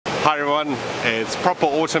Hi everyone, it's proper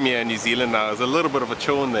autumn here in New Zealand now. There's a little bit of a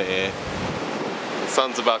chill in the air. The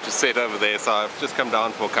sun's about to set over there, so I've just come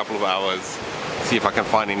down for a couple of hours, see if I can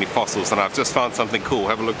find any fossils, and I've just found something cool.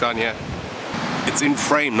 Have a look down here. It's in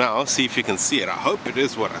frame now, see if you can see it. I hope it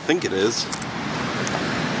is what I think it is.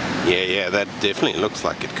 Yeah, that definitely looks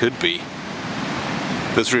like it could be.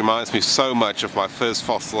 This reminds me so much of my first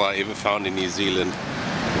fossil I ever found in New Zealand.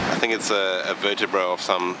 I think it's a vertebra of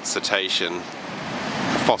some cetacean.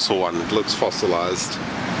 Fossil one. It looks fossilized,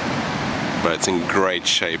 but it's in great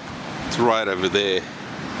shape. It's right over there.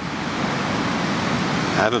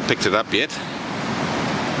 I haven't picked it up yet.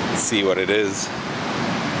 Let's see what it is.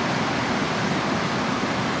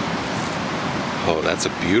 Oh, that's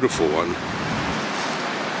a beautiful one.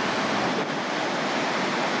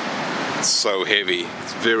 It's so heavy.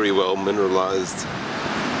 It's very well mineralized.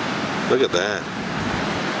 Look at that.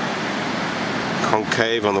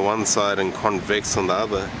 Concave on the one side and convex on the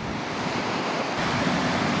other.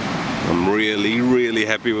 I'm really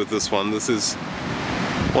happy with this one. This is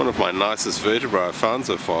one of my nicest vertebrae I've found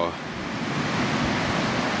so far.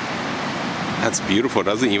 That's beautiful. It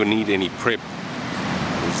doesn't even need any prep.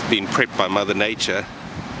 It's been prepped by Mother Nature.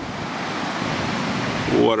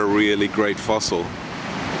 What a really great fossil.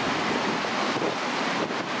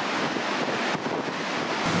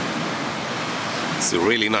 It's a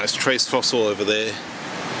really nice trace fossil over there.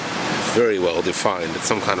 Very well defined. It's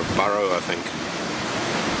some kind of burrow, I think.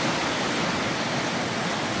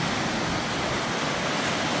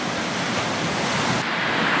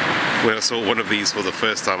 When I saw one of these for the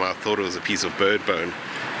first time, I thought it was a piece of bird bone,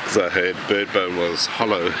 because I heard bird bone was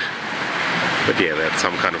hollow. But yeah, that's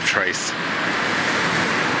some kind of trace.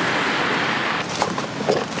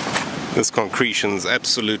 This concretion's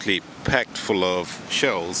absolutely packed full of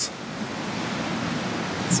shells.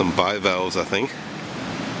 Some bivalves, I think.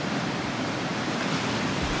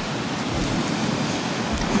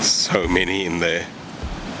 So many in there.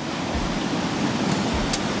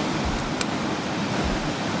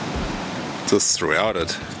 Just throughout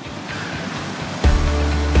it.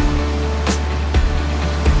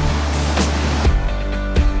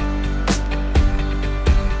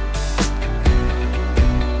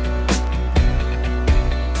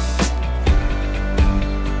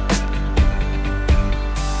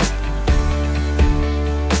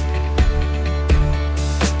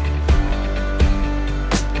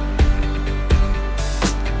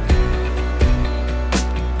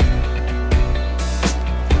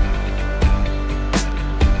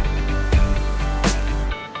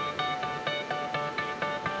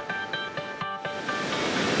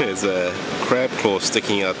 There's a crab claw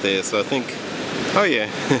sticking out there, so I think, oh yeah,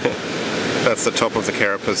 that's the top of the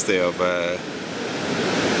carapace there of,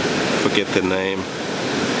 forget the name,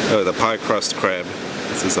 oh, the pie crust crab.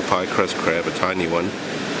 This is a pie crust crab, a tiny one.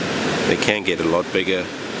 They can get a lot bigger.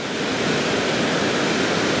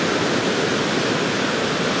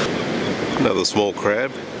 Another small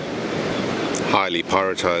crab, highly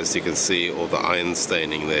pyritized. You can see all the iron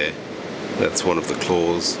staining there. That's one of the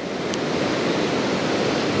claws.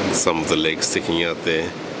 Some of the legs sticking out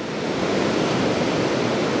there.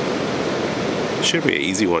 Should be an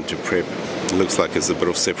easy one to prep. It looks like there's a bit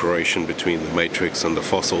of separation between the matrix and the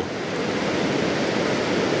fossil.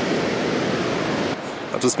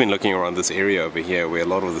 I've just been looking around this area over here where a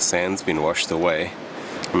lot of the sand's been washed away.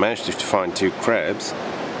 I managed to find 2 crabs.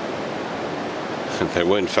 And they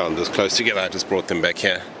weren't found this close together. I just brought them back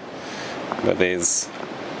here. But there's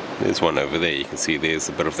one over there. You can see there's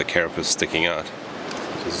a bit of the carapace sticking out.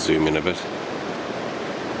 Just zoom in a bit.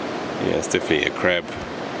 Yeah, it's definitely a crab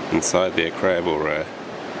inside there, crab or a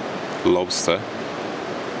lobster.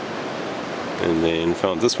 And then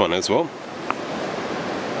found this one as well.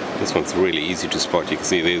 This one's really easy to spot. You can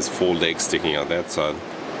see there's 4 legs sticking out that side,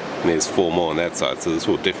 and there's 4 more on that side, so this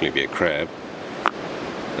will definitely be a crab.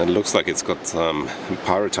 And it looks like it's got some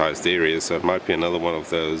pyritized areas, so it might be another one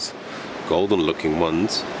of those golden looking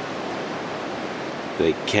ones.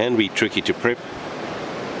 They can be tricky to prep.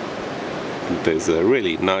 There's a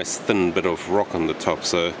really nice thin bit of rock on the top,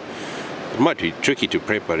 so it might be tricky to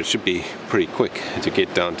prep, but it should be pretty quick to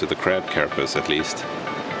get down to the crab carapace at least.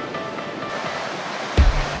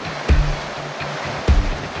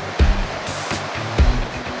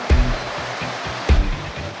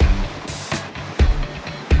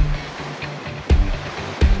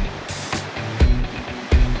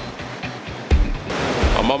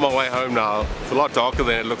 I'm on my way home now. It's a lot darker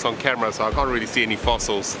than it looks on camera, so I can't really see any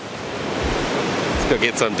fossils. Let's go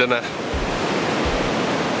get some dinner.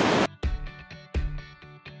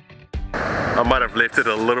 I might have left it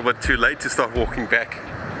a little bit too late to start walking back.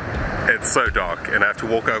 It's so dark and I have to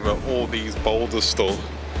walk over all these boulders still.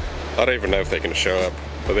 I don't even know if they're going to show up,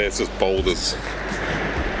 but there's just boulders,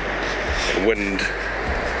 wind.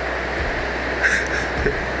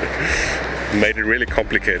 Made it really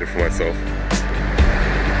complicated for myself.